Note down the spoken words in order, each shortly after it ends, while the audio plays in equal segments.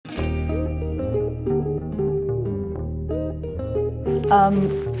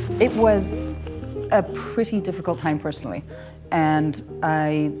It was a pretty difficult time personally, and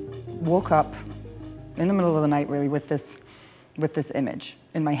I woke up in the middle of the night really with this image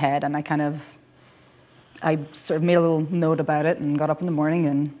in my head, and I sort of made a little note about it and got up in the morning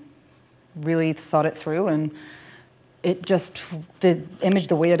and really thought it through, and the image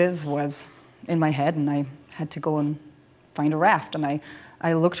the way it is was in my head, and I had to go and find a raft, and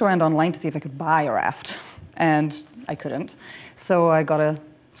I looked around online to see if I could buy a raft, and I couldn't. So I got a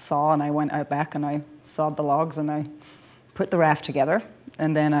saw and I went out back and I sawed the logs and I put the raft together,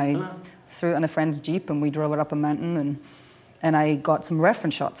 and then I threw it in a friend's Jeep and we drove it up a mountain, and I got some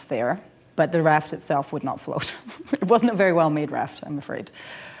reference shots there, but the raft itself would not float. It wasn't a very well made raft, I'm afraid.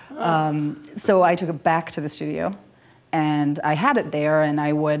 So I took it back to the studio and I had it there, and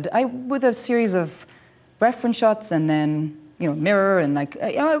I with a series of reference shots and then mirror and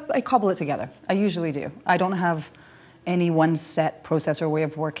I cobble it together. I usually do. I don't have any one set process or way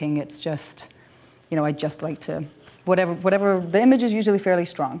of working. It's just, I just like to, whatever, the image is usually fairly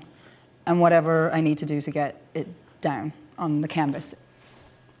strong, and whatever I need to do to get it down on the canvas.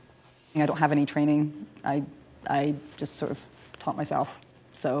 I don't have any training. I just sort of taught myself.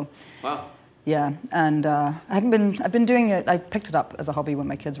 So, wow. Yeah, and I've been doing it. I picked it up as a hobby when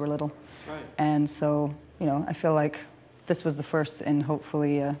my kids were little, right. And so I feel like this was the first in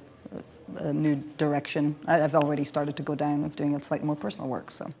hopefully a new direction. I've already started to go down of doing a slightly more personal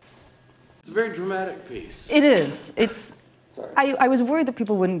work. So it's a very dramatic piece. it is. It's. I was worried that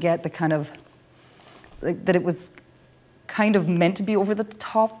people wouldn't get the kind of that it was kind of meant to be over the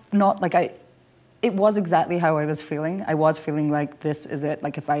top. Not like It was exactly how I was feeling. I was feeling like this is it.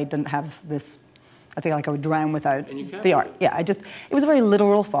 Like if I didn't have this, I think like I would drown without the art. Yeah, it was a very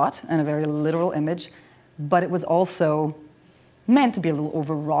literal thought and a very literal image, but it was also meant to be a little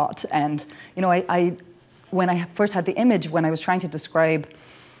overwrought. And when I first had the image, when I was trying to describe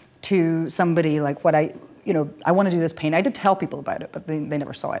to somebody like what I want to do this painting. I did tell people about it, but they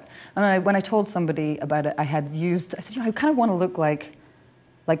never saw it. And when I told somebody about it, I said, I kind of want to look like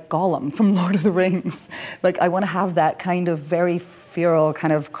Gollum from Lord of the Rings. Like I want to have that kind of very feral,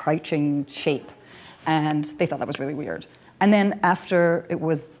 kind of crouching shape. And they thought that was really weird. And then after it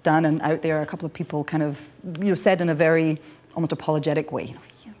was done and out there, a couple of people kind of said in a very almost apologetic way,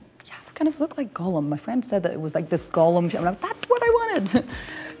 you kind of look like Gollum. My friend said that it was like this Gollum shape. I'm like, that's what I wanted.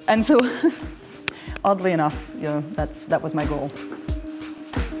 And so, oddly enough, that was my goal.